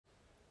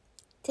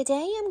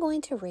Today I'm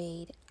going to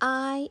read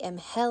I Am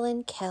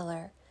Helen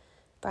Keller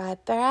by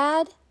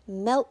Brad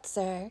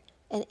Meltzer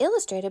and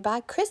illustrated by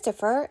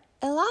Christopher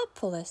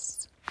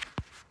Elopoulos.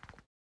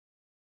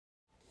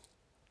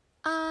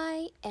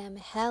 I am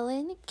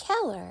Helen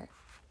Keller.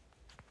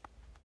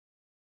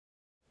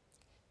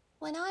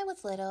 When I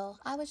was little,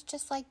 I was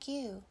just like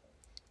you.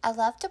 I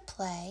loved to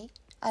play,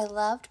 I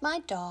loved my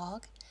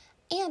dog,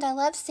 and I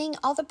loved seeing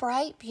all the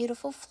bright,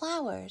 beautiful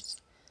flowers.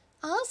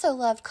 I also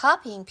loved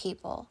copying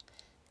people.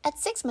 At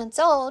 6 months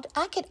old,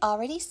 I could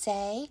already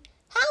say,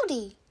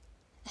 howdy.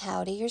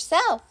 Howdy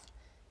yourself.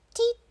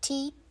 Tea,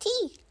 tea,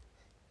 tea.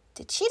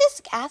 Did she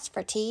just ask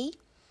for tea?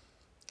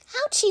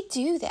 How'd she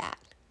do that?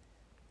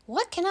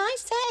 What can I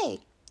say?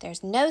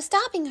 There's no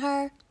stopping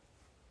her.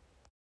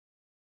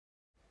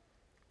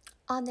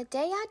 On the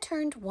day I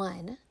turned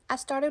 1, I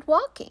started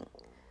walking.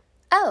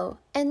 Oh,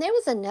 and there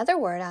was another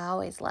word I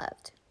always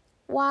loved.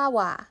 Wah,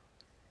 wah.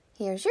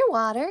 Here's your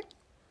water.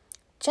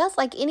 Just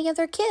like any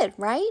other kid,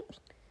 right?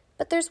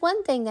 But there's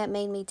one thing that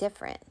made me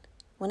different.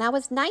 When I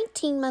was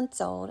 19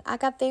 months old, I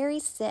got very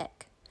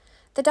sick.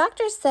 The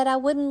doctors said I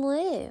wouldn't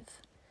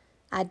live.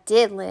 I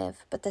did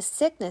live, but the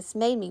sickness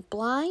made me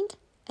blind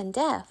and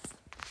deaf.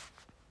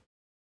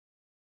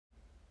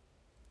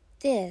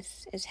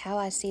 This is how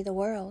I see the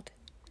world.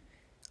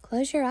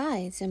 Close your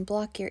eyes and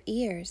block your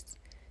ears.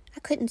 I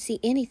couldn't see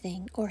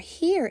anything or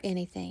hear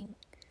anything.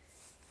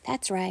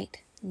 That's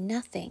right,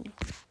 nothing.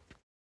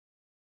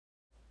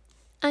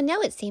 I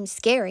know it seems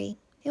scary.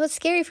 It was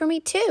scary for me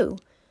too.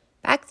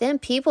 Back then,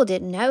 people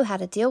didn't know how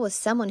to deal with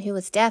someone who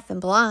was deaf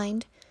and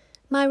blind.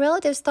 My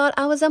relatives thought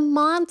I was a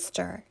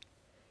monster.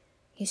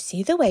 You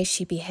see the way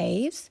she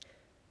behaves?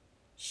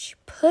 She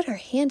put her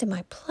hand in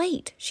my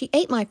plate. She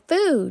ate my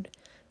food.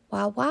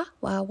 Wah, wah,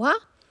 wah, wah.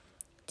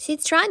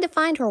 She's trying to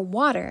find her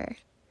water.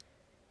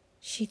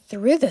 She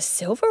threw the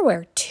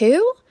silverware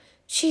too?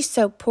 She's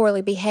so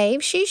poorly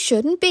behaved, she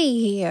shouldn't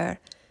be here.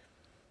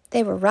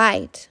 They were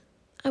right.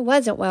 I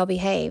wasn't well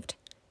behaved.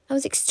 I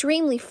was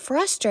extremely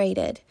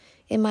frustrated.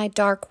 In my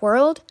dark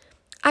world,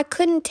 I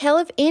couldn't tell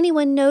if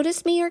anyone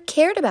noticed me or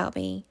cared about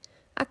me.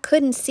 I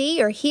couldn't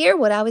see or hear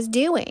what I was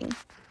doing.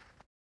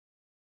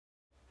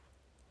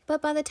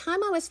 But by the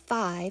time I was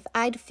 5,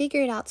 I'd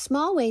figured out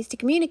small ways to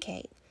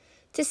communicate.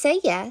 To say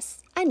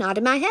yes, I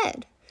nodded my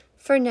head.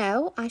 For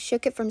no, I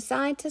shook it from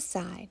side to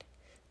side.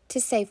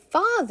 To say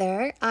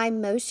father, I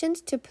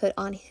motioned to put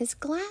on his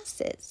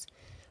glasses.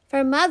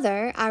 For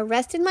mother, I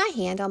rested my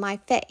hand on my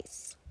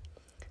face.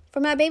 For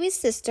my baby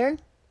sister,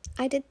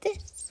 I did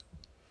this.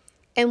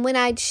 And when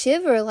I'd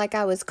shiver like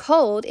I was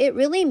cold, it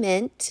really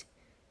meant,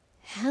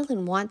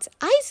 Helen wants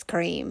ice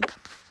cream.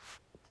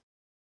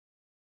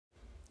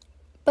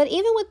 But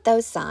even with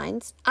those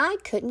signs, I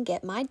couldn't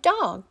get my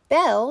dog,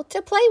 Belle,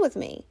 to play with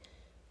me.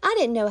 I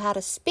didn't know how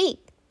to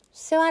speak,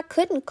 so I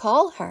couldn't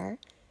call her.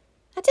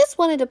 I just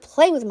wanted to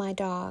play with my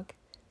dog.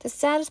 The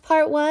saddest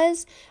part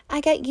was,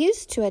 I got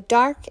used to a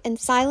dark and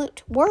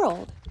silent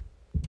world.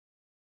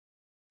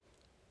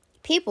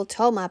 People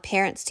told my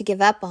parents to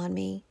give up on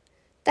me,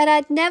 that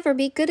I'd never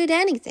be good at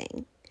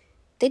anything.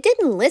 They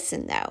didn't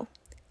listen, though.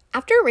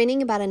 After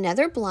reading about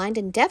another blind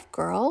and deaf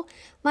girl,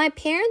 my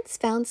parents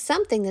found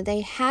something that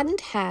they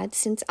hadn't had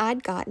since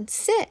I'd gotten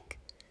sick.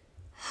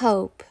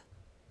 Hope.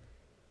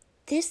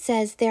 This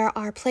says there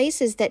are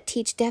places that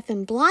teach deaf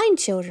and blind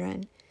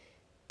children.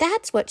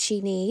 That's what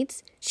she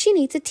needs. She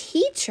needs a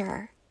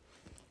teacher.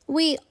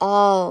 We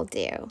all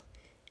do.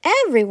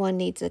 Everyone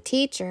needs a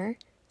teacher.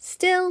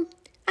 Still,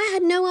 I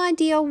had no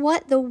idea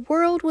what the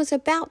world was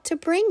about to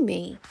bring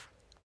me.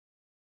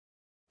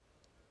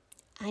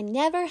 I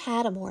never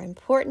had a more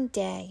important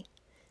day.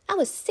 I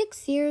was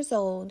 6 years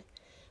old.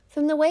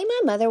 From the way my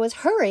mother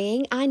was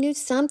hurrying, I knew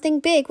something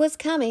big was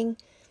coming.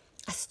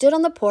 I stood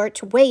on the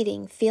porch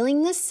waiting,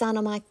 feeling the sun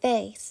on my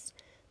face.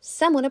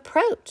 Someone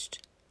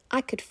approached.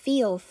 I could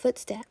feel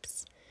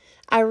footsteps.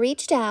 I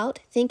reached out,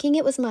 thinking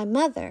it was my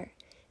mother.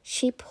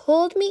 She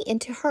pulled me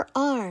into her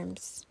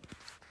arms.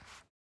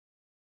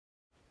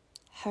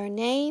 Her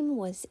name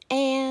was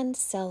Anne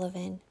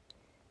Sullivan.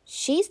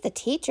 She's the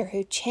teacher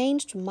who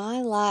changed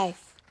my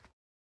life.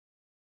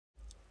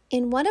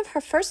 In one of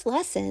her first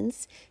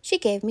lessons, she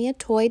gave me a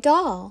toy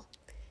doll.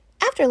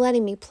 After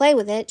letting me play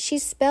with it, she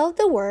spelled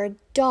the word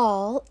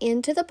doll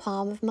into the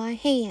palm of my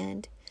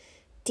hand.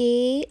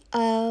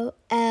 D-O-L-L.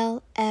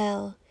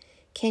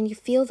 Can you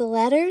feel the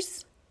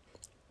letters?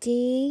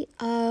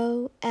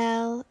 D-O-L-L.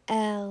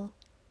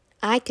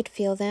 I could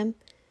feel them,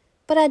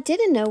 but I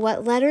didn't know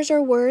what letters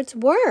or words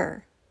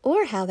were,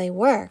 or how they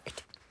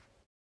worked.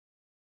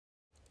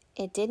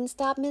 It didn't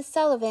stop Miss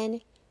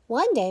Sullivan.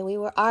 One day we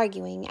were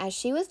arguing as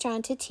she was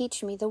trying to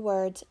teach me the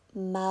words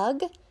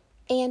mug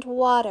and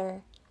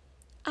water.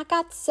 I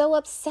got so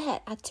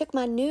upset I took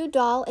my new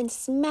doll and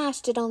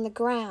smashed it on the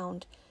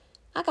ground.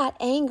 I got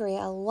angry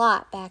a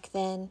lot back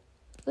then.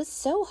 It was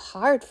so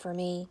hard for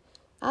me.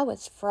 I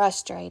was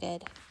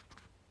frustrated.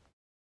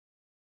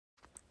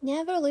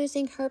 Never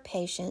losing her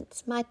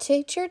patience, my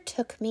teacher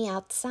took me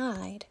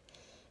outside.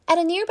 At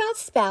a nearby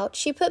spout,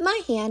 she put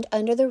my hand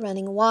under the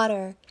running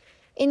water.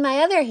 In my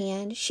other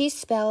hand, she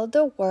spelled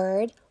the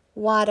word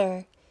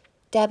water.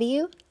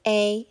 W-A-T-E-R.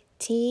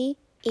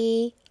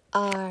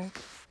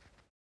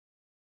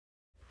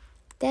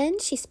 Then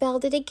she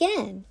spelled it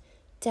again.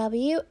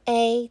 W-A-T-E-R.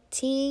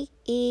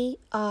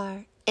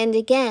 And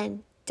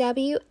again.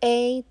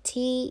 W-A-T-E-R.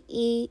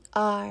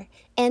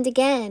 And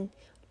again.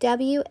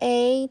 W-A-T-E-R.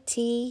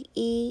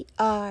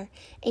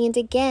 And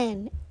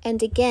again.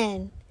 And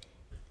again.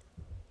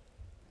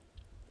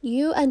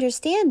 You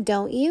understand,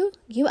 don't you?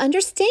 You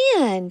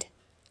understand.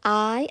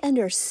 I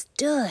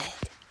understood.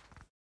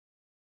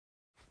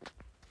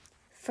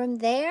 From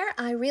there,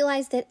 I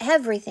realized that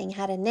everything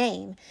had a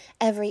name.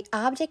 Every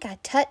object I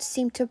touched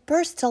seemed to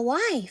burst to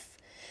life.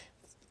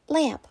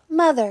 Lamp,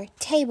 mother,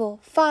 table,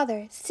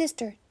 father,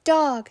 sister,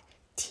 dog,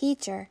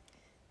 teacher.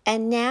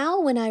 And now,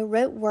 when I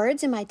wrote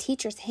words in my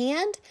teacher's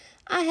hand,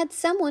 I had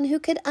someone who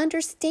could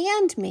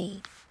understand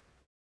me.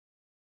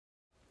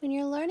 When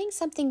you're learning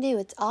something new,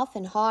 it's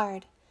often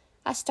hard.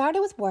 I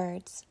started with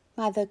words.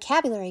 My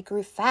vocabulary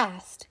grew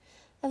fast.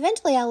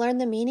 Eventually, I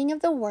learned the meaning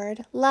of the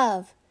word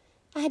love.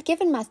 I had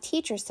given my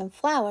teacher some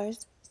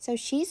flowers, so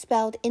she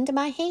spelled into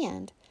my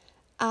hand,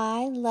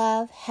 I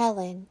love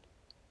Helen.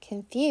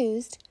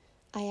 Confused,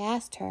 I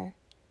asked her,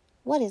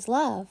 what is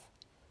love?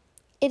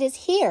 It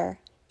is here,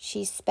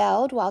 she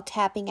spelled while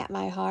tapping at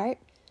my heart.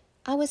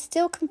 I was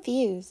still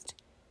confused.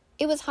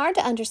 It was hard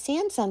to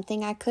understand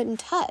something I couldn't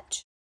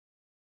touch.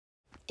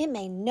 It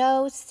made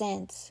no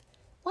sense.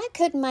 Why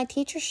couldn't my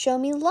teacher show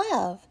me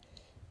love?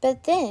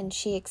 But then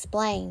she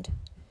explained.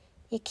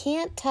 You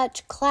can't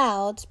touch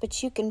clouds,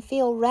 but you can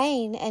feel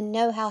rain and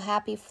know how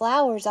happy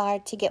flowers are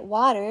to get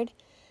watered.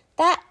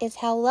 That is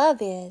how love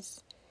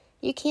is.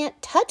 You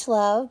can't touch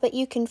love, but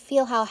you can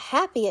feel how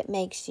happy it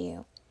makes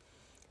you.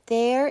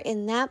 There,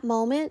 in that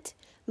moment,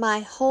 my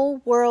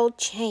whole world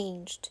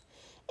changed.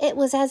 It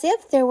was as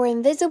if there were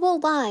invisible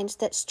lines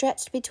that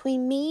stretched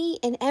between me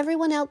and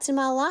everyone else in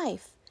my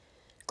life.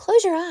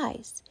 Close your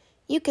eyes.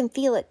 You can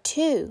feel it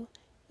too,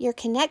 your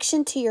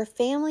connection to your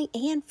family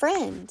and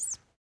friends.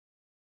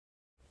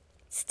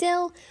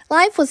 Still,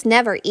 life was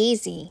never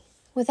easy.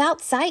 Without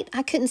sight,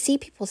 I couldn't see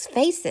people's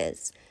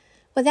faces.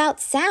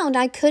 Without sound,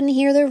 I couldn't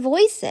hear their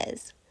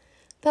voices.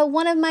 But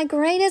one of my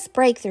greatest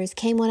breakthroughs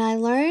came when I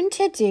learned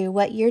to do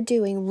what you're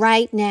doing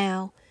right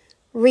now,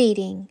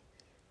 reading.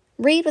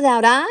 Read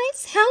without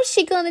eyes? How's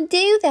she going to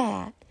do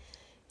that?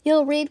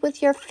 You'll read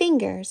with your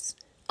fingers.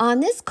 On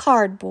this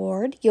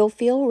cardboard, you'll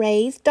feel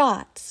raised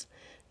dots.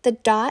 The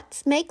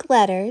dots make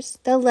letters.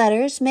 The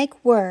letters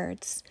make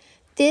words.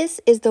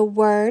 This is the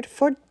word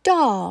for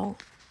doll.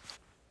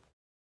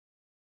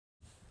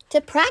 To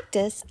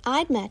practice,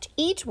 I'd match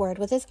each word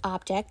with its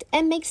object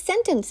and make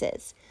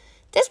sentences.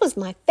 This was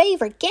my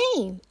favorite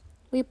game.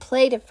 We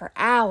played it for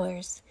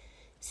hours.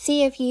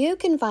 See if you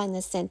can find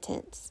the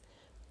sentence.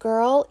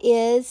 Girl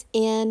is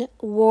in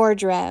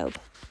wardrobe.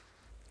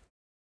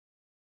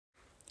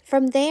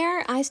 From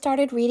there, I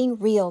started reading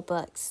real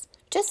books,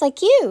 just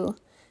like you.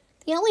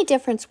 The only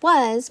difference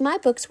was my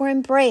books were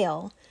in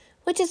Braille,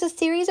 which is a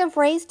series of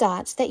raised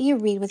dots that you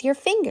read with your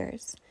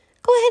fingers.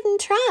 Go ahead and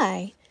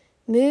try.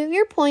 Move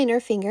your pointer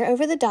finger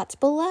over the dots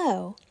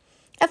below.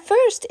 At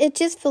first, it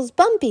just feels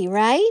bumpy,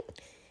 right?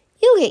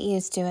 You'll get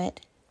used to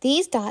it.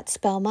 These dots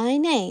spell my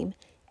name,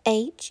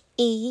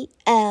 H-E-L-E-N,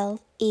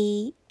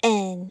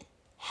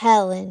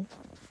 Helen.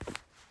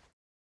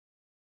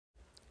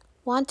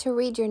 Want to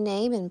read your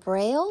name in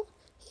Braille?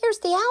 Here's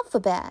the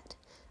alphabet.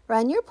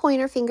 Run your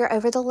pointer finger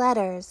over the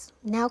letters.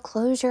 Now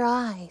close your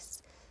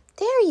eyes.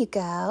 There you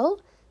go.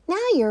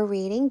 Now you're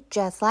reading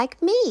just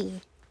like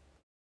me.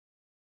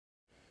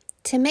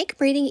 To make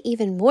reading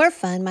even more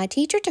fun, my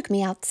teacher took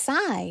me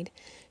outside.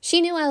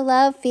 She knew I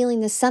loved feeling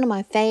the sun on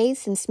my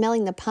face and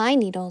smelling the pine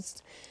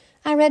needles.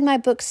 I read my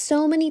book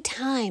so many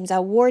times I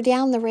wore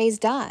down the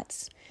raised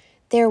dots.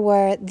 There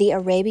were The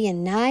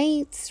Arabian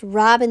Nights,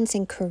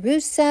 Robinson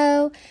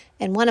Crusoe,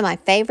 and one of my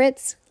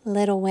favorites,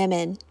 Little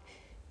Women.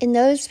 In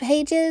those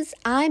pages,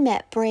 I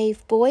met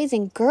brave boys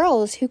and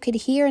girls who could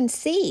hear and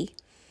see.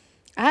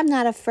 I'm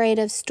not afraid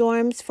of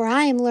storms, for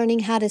I am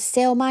learning how to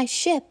sail my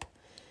ship.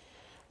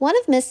 One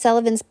of Miss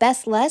Sullivan's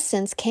best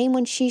lessons came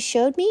when she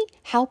showed me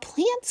how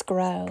plants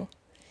grow.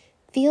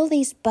 Feel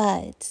these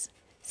buds.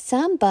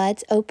 Some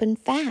buds open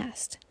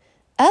fast.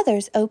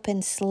 Others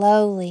open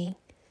slowly.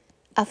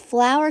 A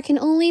flower can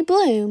only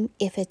bloom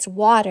if it's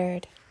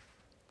watered.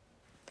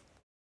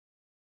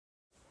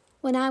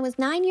 When I was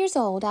 9 years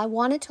old, I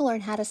wanted to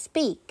learn how to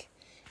speak.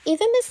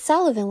 Even Miss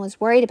Sullivan was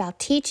worried about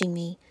teaching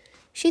me.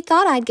 She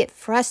thought I'd get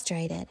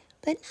frustrated,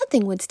 but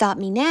nothing would stop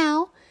me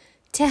now.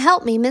 To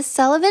help me, Miss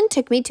Sullivan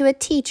took me to a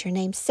teacher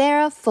named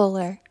Sarah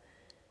Fuller,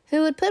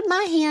 who would put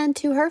my hand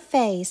to her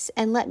face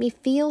and let me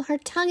feel her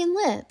tongue and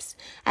lips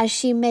as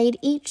she made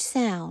each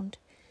sound.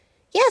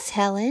 Yes,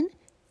 Helen,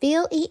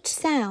 feel each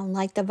sound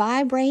like the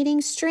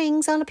vibrating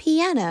strings on a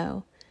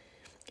piano.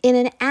 In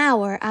an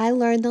hour, I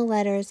learned the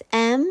letters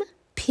M,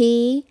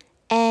 P,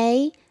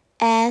 A,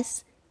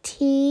 S,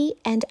 T,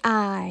 and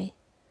I.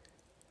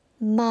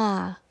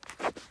 Ma.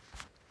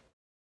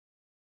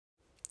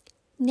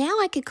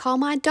 Now I could call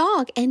my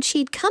dog and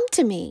she'd come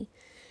to me.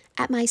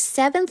 At my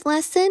 7th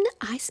lesson,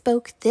 I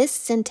spoke this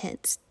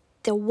sentence,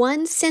 the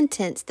one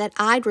sentence that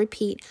I'd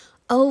repeat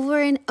over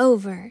and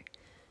over.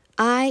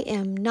 I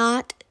am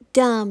not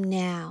dumb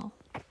now.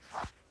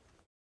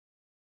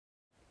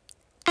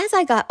 As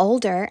I got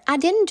older, I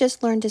didn't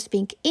just learn to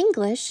speak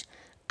English,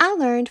 I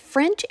learned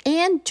French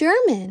and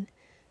German.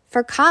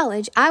 For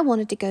college, I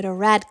wanted to go to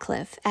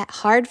Radcliffe at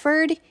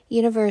Harvard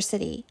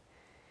University.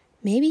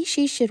 Maybe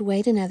she should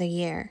wait another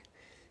year.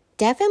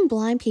 Deaf and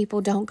blind people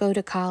don't go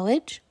to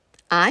college.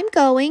 I'm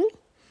going.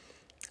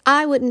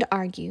 I wouldn't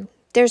argue.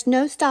 There's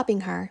no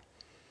stopping her.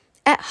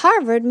 At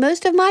Harvard,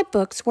 most of my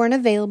books weren't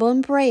available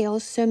in Braille,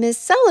 so Miss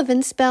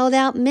Sullivan spelled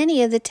out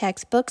many of the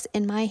textbooks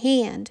in my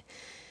hand.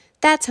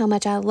 That's how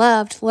much I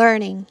loved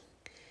learning.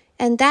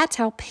 And that's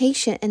how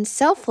patient and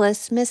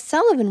selfless Miss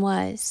Sullivan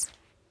was.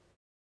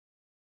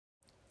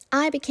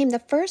 I became the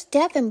first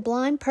deaf and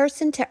blind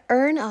person to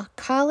earn a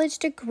college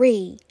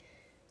degree.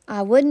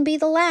 I wouldn't be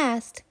the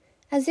last.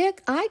 As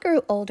I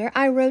grew older,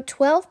 I wrote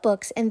 12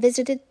 books and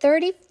visited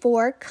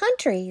 34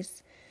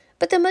 countries.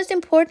 But the most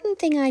important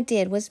thing I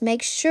did was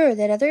make sure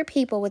that other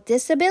people with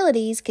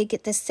disabilities could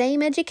get the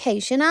same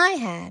education I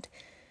had.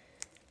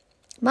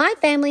 My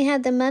family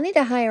had the money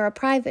to hire a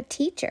private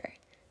teacher.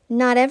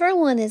 Not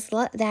everyone is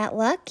that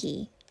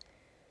lucky.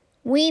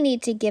 We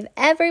need to give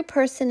every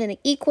person an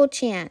equal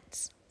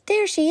chance.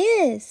 There she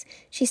is.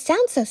 She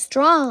sounds so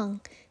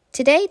strong.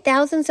 Today,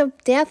 thousands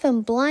of deaf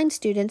and blind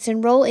students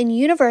enroll in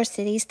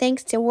universities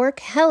thanks to work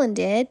Helen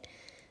did.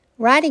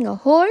 Riding a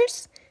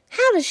horse?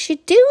 How does she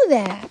do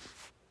that?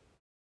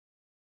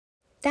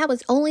 That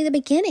was only the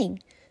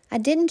beginning. I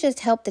didn't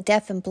just help the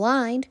deaf and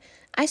blind.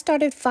 I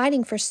started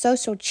fighting for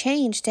social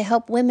change to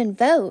help women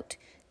vote,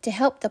 to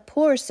help the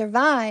poor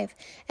survive,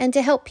 and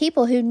to help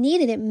people who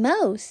needed it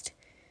most.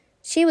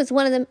 She was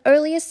one of the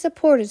earliest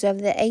supporters of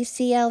the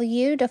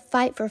ACLU to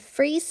fight for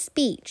free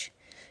speech.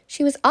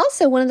 She was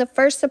also one of the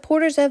first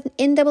supporters of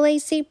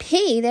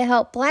NAACP to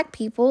help Black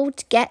people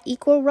to get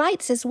equal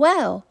rights as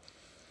well.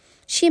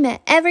 She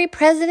met every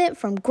president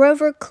from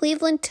Grover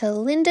Cleveland to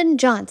Lyndon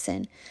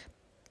Johnson.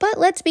 But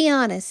let's be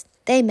honest,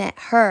 they met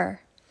her.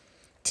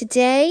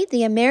 Today,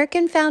 the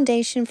American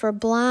Foundation for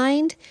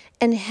Blind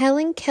and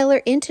Helen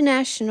Keller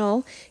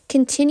International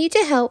continue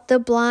to help the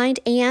blind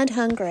and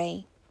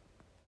hungry.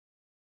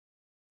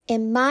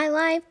 In my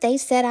life, they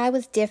said I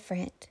was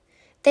different.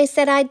 They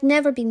said I'd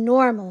never be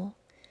normal.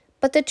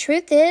 But the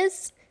truth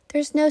is,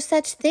 there's no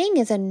such thing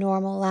as a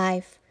normal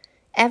life.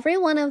 Every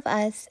one of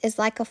us is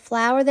like a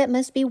flower that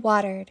must be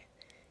watered.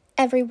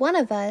 Every one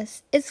of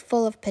us is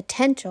full of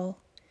potential.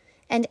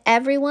 And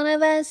every one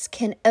of us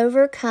can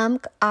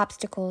overcome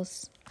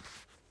obstacles.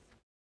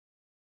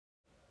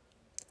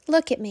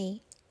 Look at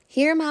me.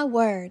 Hear my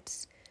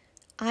words.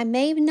 I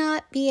may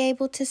not be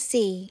able to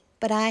see,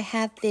 but I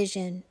have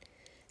vision.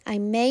 I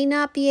may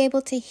not be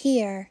able to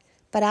hear,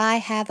 but I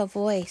have a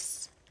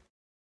voice.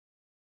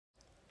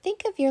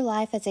 Think of your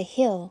life as a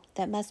hill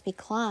that must be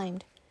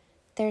climbed.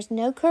 There's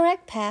no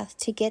correct path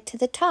to get to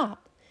the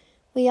top.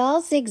 We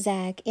all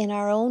zigzag in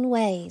our own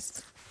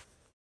ways.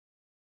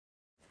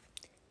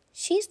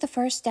 She's the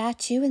first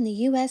statue in the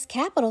U.S.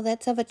 Capitol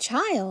that's of a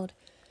child.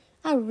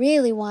 I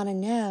really want to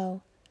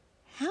know,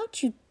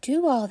 how'd you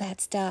do all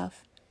that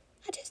stuff?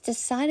 I just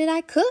decided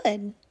I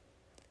could.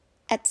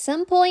 At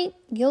some point,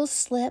 you'll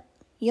slip,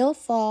 you'll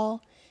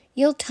fall,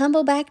 you'll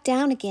tumble back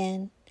down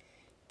again.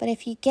 But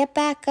if you get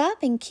back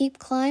up and keep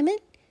climbing,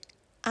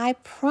 I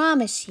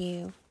promise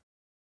you,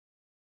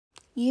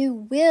 you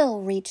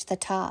will reach the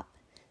top.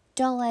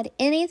 Don't let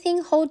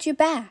anything hold you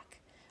back.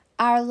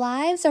 Our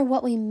lives are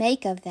what we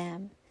make of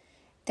them.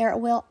 There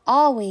will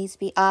always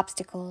be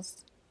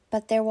obstacles,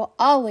 but there will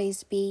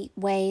always be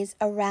ways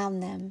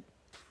around them.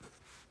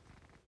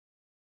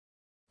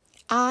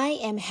 I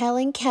am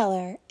Helen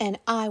Keller, and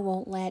I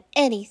won't let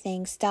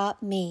anything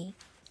stop me.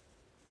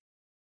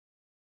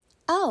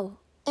 Oh,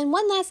 and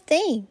one last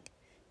thing.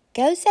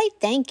 Go say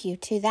thank you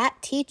to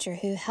that teacher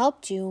who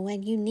helped you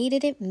when you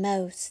needed it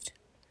most.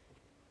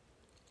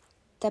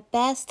 The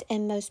best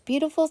and most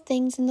beautiful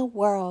things in the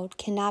world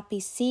cannot be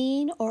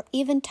seen or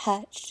even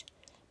touched,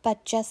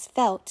 but just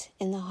felt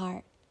in the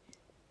heart.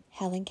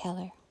 Helen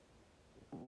Keller.